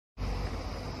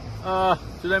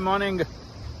Today morning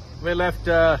we left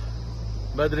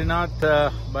Badrinath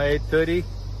by 8:30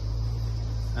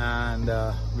 and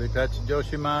we touched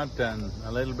Joshimath and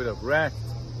a little bit of rest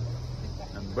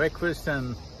and breakfast,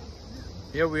 and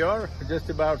here we are, just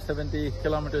about 70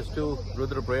 kilometers to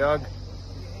Rudraprayag.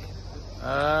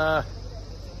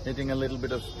 Hitting a little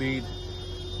bit of speed.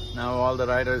 Now all the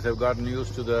riders have gotten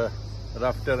used to the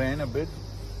rough terrain a bit,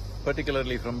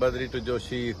 particularly from Badri to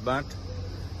Joshimath.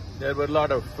 There were a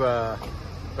lot of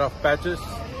rough patches,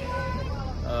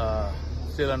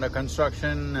 still under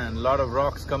construction, and a lot of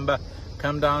rocks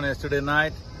come down yesterday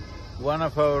night. One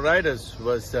of our riders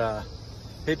was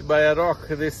hit by a rock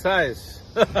this size.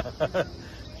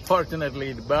 Fortunately,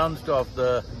 it bounced off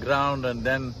the ground and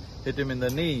then hit him in the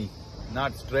knee,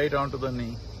 not straight onto the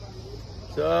knee.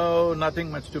 So, nothing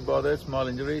much to bother, small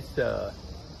injuries.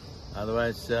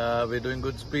 Otherwise, we're doing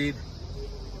good speed.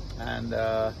 And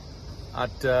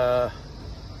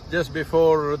just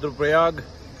before Rudraprayag,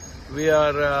 we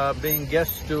are being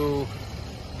guests to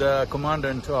the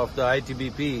commandant of the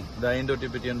ITBP, the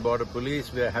Indo-Tibetan Border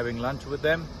Police. We are having lunch with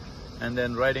them and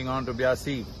then riding on to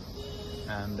Byasi.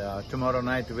 And tomorrow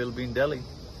night we'll be in Delhi.